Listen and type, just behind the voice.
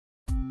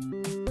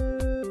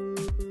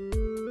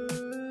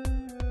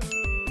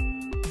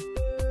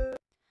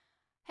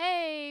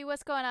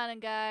What's going on,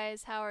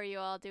 guys? How are you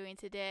all doing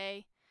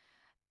today?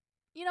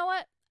 You know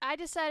what? I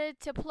decided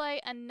to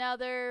play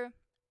another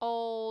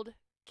old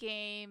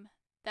game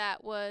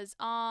that was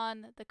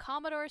on the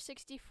Commodore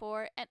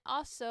 64 and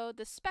also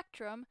the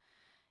Spectrum,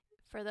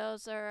 for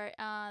those that are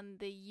on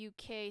the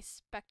UK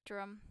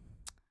Spectrum.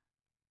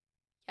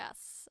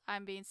 Yes,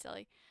 I'm being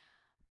silly.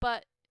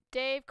 But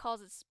Dave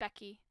calls it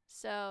Specky.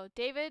 So,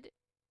 David,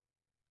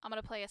 I'm going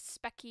to play a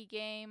Specky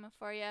game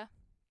for you.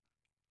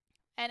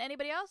 And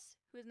anybody else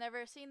who's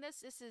never seen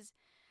this, this is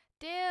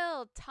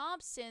Daley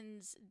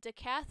Thompson's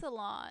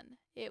Decathlon.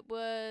 It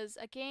was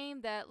a game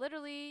that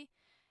literally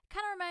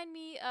kind of reminded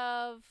me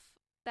of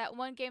that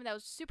one game that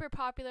was super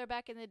popular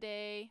back in the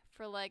day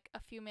for like a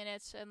few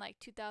minutes in like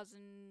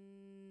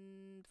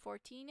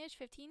 2014-ish,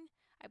 15,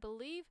 I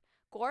believe.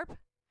 Gorp.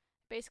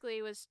 Basically,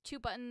 it was two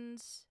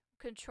buttons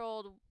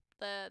controlled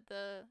the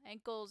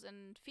ankles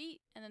and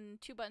feet, and then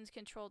two buttons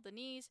controlled the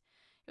knees.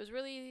 It was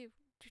really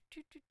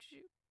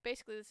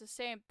basically it's the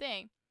same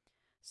thing.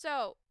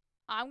 So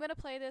I'm gonna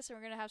play this and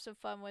we're gonna have some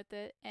fun with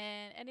it.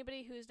 And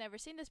anybody who's never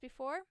seen this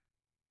before,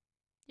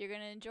 you're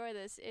gonna enjoy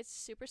this. It's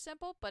super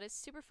simple, but it's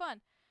super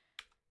fun.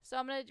 So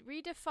I'm gonna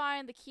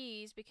redefine the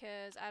keys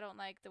because I don't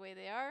like the way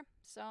they are.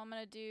 So I'm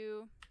gonna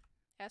do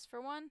S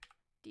for one,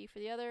 D for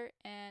the other,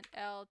 and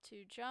L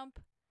to jump.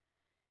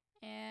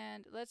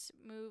 And let's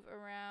move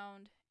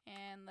around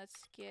and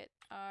let's get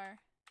our,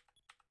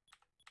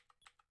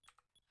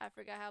 I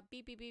forgot how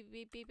beep beep beep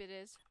beep beep it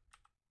is.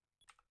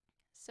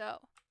 So,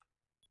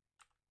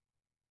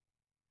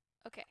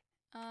 okay,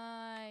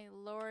 I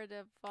lowered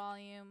the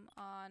volume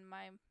on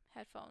my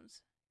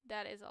headphones.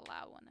 That is a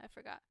loud one, I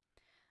forgot.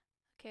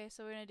 Okay,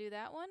 so we're gonna do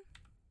that one.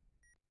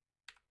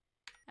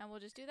 And we'll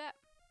just do that.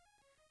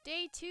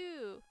 Day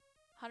 2,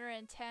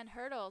 110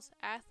 hurdles,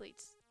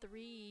 athletes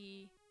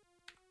 3.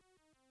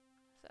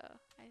 So,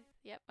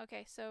 yep,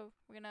 okay, so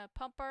we're gonna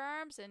pump our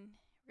arms and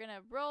we're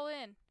gonna roll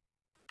in.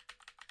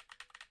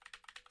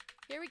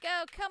 Here we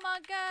go, come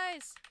on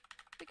guys!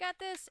 We got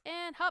this,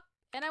 and hop!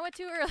 And I went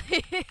too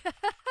early.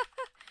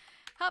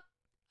 Hop!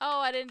 Oh,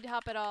 I didn't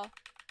hop at all.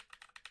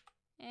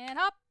 And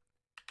hop!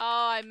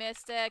 Oh, I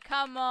missed it,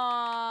 come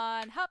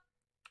on! Hop!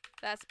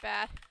 That's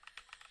bad.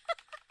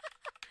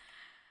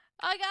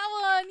 I got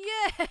one,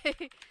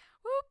 yay!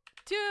 Whoop,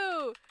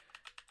 2!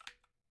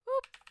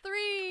 Whoop,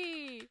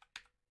 3!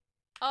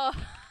 Oh,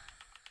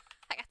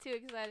 I got too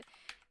excited.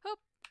 Whoop.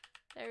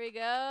 There we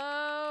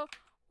go.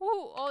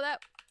 Woo. Oh,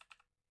 that.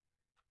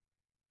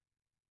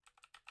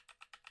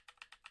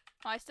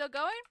 Am I still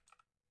going?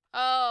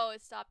 Oh,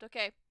 it stopped.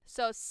 Okay.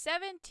 So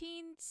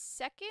 17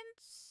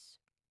 seconds.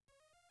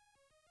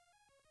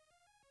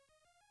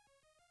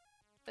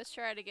 Let's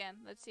try it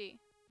again. Let's see.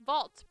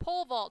 Vault.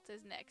 Pole vault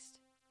is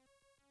next.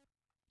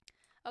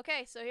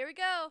 Okay, so here we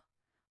go.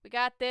 We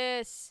got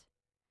this.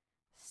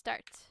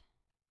 Start.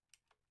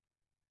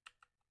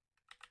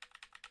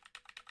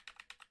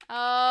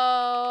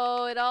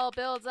 Oh, it all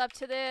builds up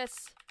to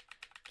this.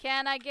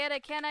 Can I get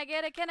it? Can I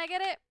get it? Can I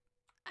get it?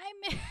 I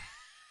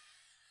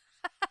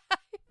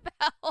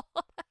fell.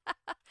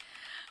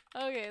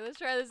 Okay, let's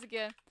try this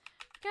again.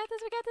 We got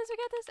this, we got this, we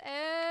got this.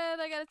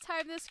 And I gotta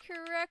time this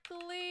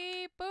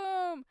correctly.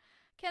 Boom.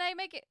 Can I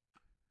make it?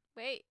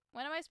 Wait,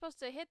 when am I supposed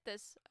to hit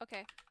this?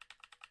 Okay.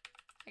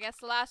 I guess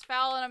the last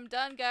foul and I'm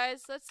done,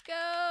 guys. Let's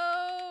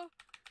go.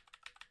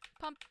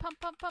 Pump, pump,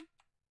 pump, pump.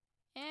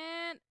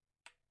 And...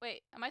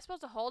 wait, am I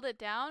supposed to hold it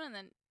down and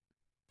then...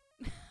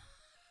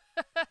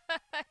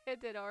 I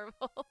did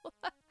horrible.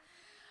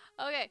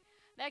 Okay,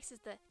 next is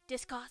the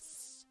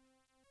discus.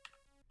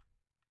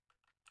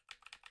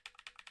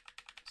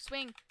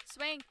 Swing,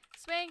 swing,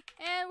 swing,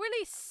 and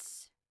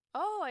release.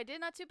 Oh, I did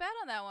not too bad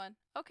on that one.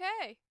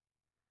 Okay.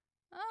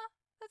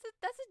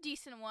 That's a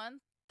decent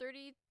one.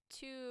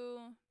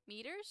 32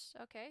 meters.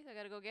 Okay, I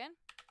gotta go again.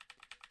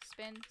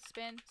 Spin,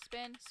 spin,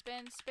 spin,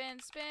 spin,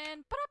 spin,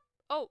 spin.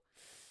 Oh!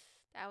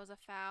 That was a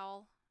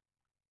foul.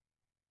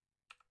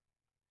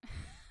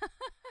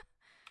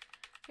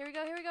 Here we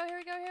go, here we go, here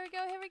we go, here we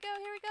go, here we go,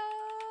 here we go.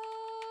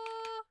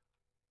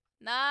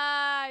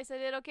 Nice, I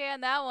did okay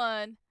on that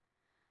one.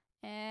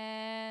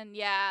 And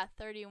yeah,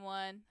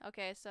 31.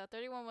 Okay, so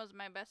 31 was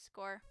my best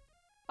score.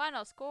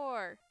 Final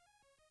score.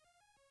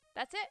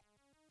 That's it.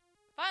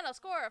 Final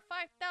score of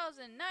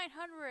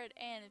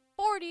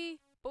 5,940.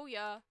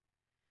 Booyah.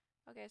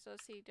 Okay, so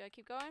let's see. Do I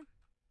keep going?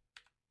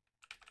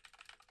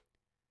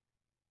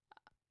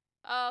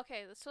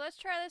 Okay, so let's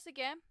try this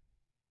again.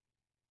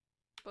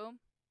 Boom.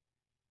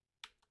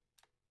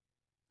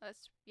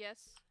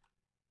 Yes.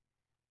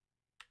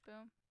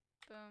 Boom,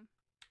 boom.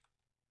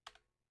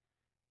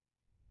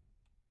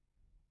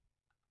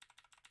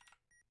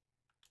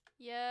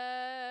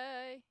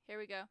 Yay. Here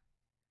we go.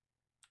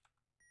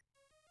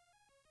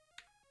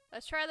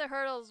 Let's try the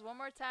hurdles one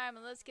more time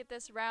and let's get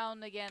this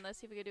round again. Let's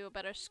see if we can do a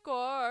better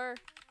score.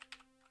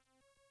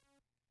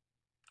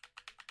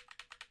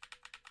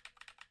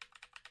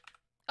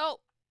 Oh,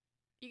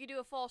 you can do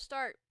a false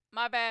start.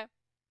 My bad.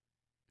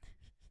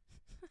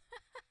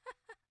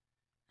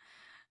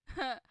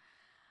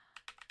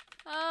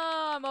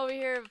 Oh I'm over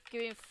here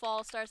giving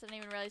false starts. I didn't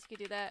even realize you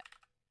could do that.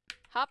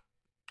 Hop.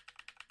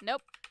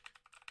 Nope.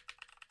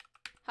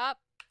 Hop.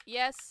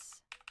 Yes.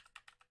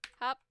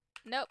 Hop.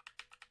 Nope.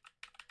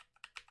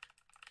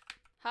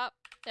 Hop.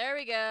 There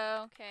we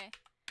go. Okay.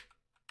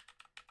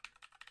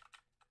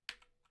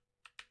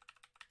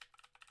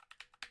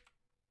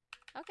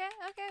 Okay,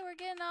 okay, we're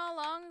getting all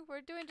along. We're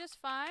doing just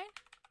fine.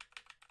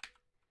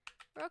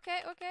 We're okay,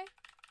 okay.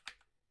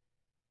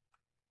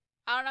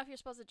 I don't know if you're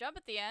supposed to jump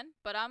at the end,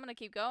 but I'm gonna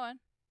keep going.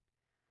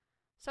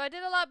 So I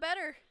did a lot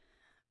better.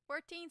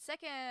 14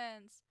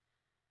 seconds.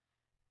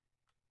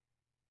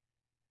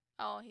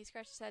 Oh, he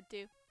scratched his head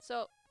too.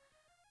 So,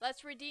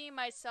 let's redeem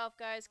myself,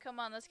 guys. Come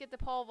on, let's get the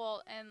pole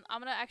vault. And I'm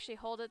gonna actually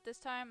hold it this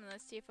time, and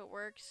let's see if it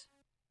works.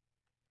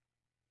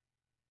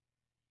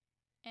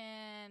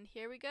 And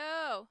here we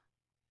go.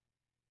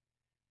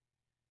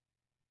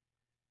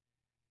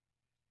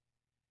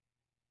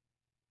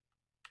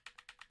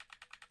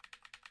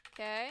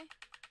 Okay.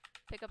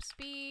 Pick up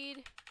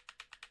speed.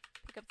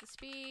 Pick up the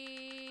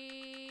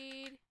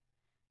speed.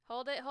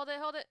 Hold it, hold it,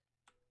 hold it.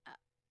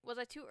 Was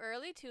I too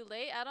early? Too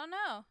late? I don't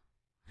know.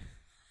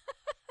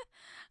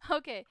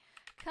 Okay.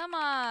 Come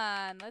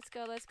on. Let's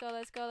go, let's go,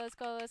 let's go, let's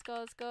go, let's go,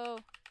 let's go.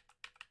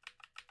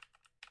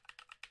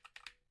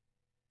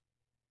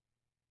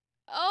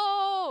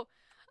 Oh!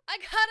 I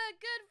got a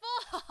good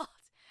vault!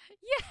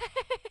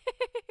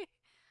 Yay!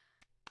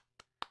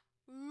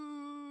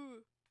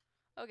 Ooh.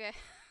 Okay.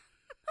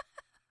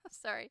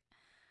 Sorry.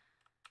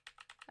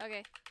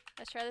 Okay,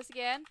 let's try this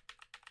again.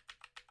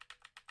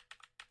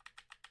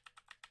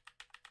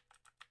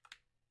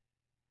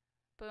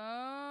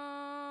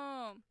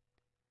 Boom.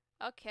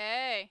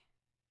 Okay.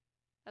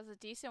 That was a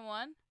decent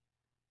one.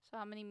 So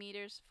how many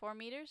meters? 4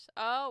 meters?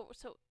 Oh,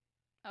 so...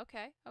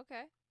 Okay,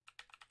 okay.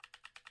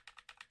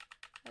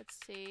 Let's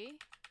see.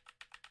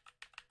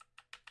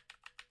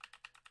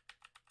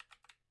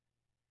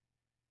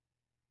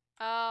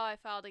 Oh, I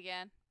fouled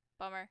again.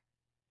 Bummer.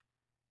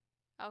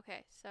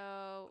 Okay,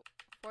 so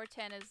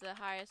 410 is the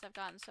highest I've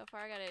gotten so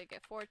far. I gotta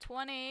get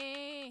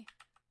 420.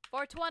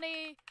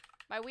 420!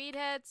 My weed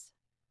heads.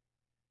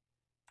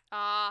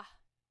 Ah.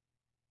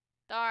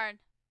 Darn.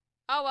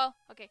 Oh well.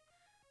 Okay.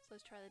 So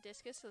let's try the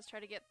discus. Let's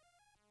try to get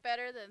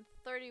better than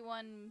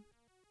 31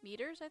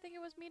 meters. I think it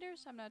was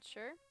meters. I'm not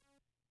sure.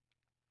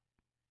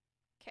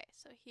 Okay,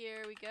 so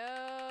here we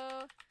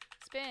go.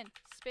 Spin,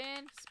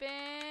 spin,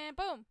 spin.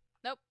 Boom.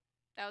 Nope.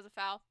 That was a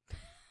foul.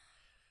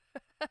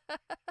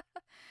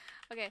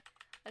 Okay,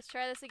 let's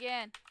try this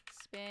again.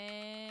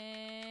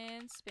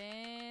 Spin,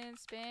 spin,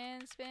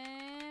 spin,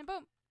 spin.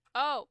 Boom.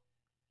 Oh.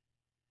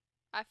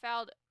 I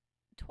fouled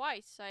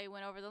twice. I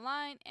went over the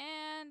line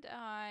and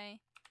I...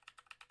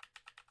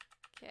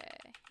 Okay,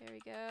 here we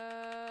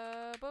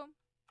go. Boom.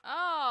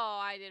 Oh,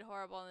 I did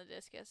horrible on the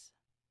discus.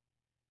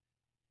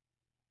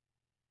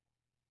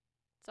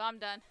 So I'm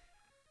done.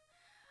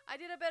 I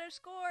did a better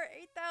score,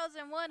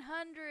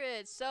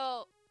 8,100.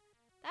 So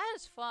that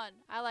is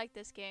fun. I like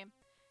this game.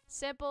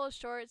 Simple,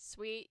 short,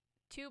 sweet.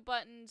 2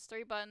 buttons,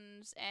 3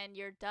 buttons, and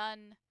you're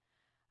done.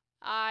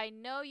 I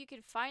know you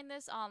can find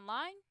this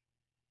online.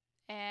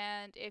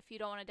 And if you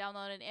don't want to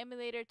download an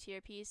emulator to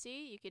your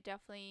PC, you could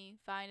definitely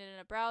find it in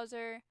a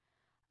browser.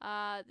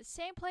 The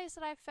same place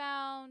that I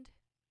found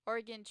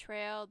Oregon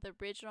Trail, the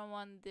original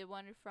one, the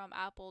one from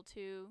Apple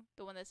II,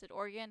 the one that said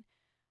Oregon,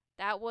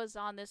 that was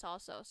on this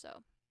also.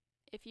 So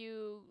if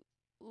you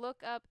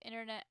look up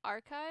Internet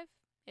Archive,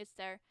 it's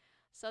there.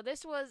 So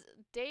this was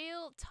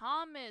Daley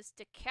Thompson,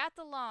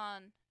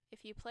 Decathlon.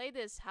 If you play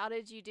this, how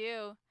did you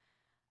do?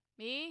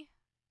 Me?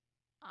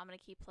 I'm going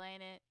to keep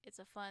playing it. It's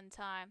a fun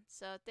time.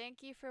 So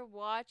thank you for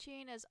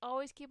watching. As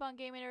always, keep on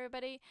gaming,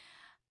 everybody.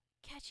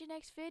 Catch you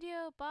next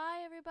video.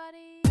 Bye,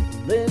 everybody.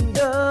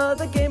 Linda,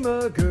 the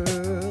gamer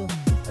girl.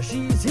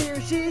 She's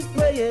here, she's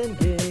playing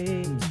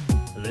games.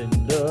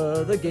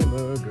 Linda, the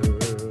gamer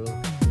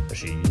girl.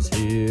 She's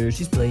here,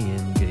 she's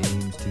playing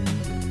games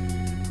too.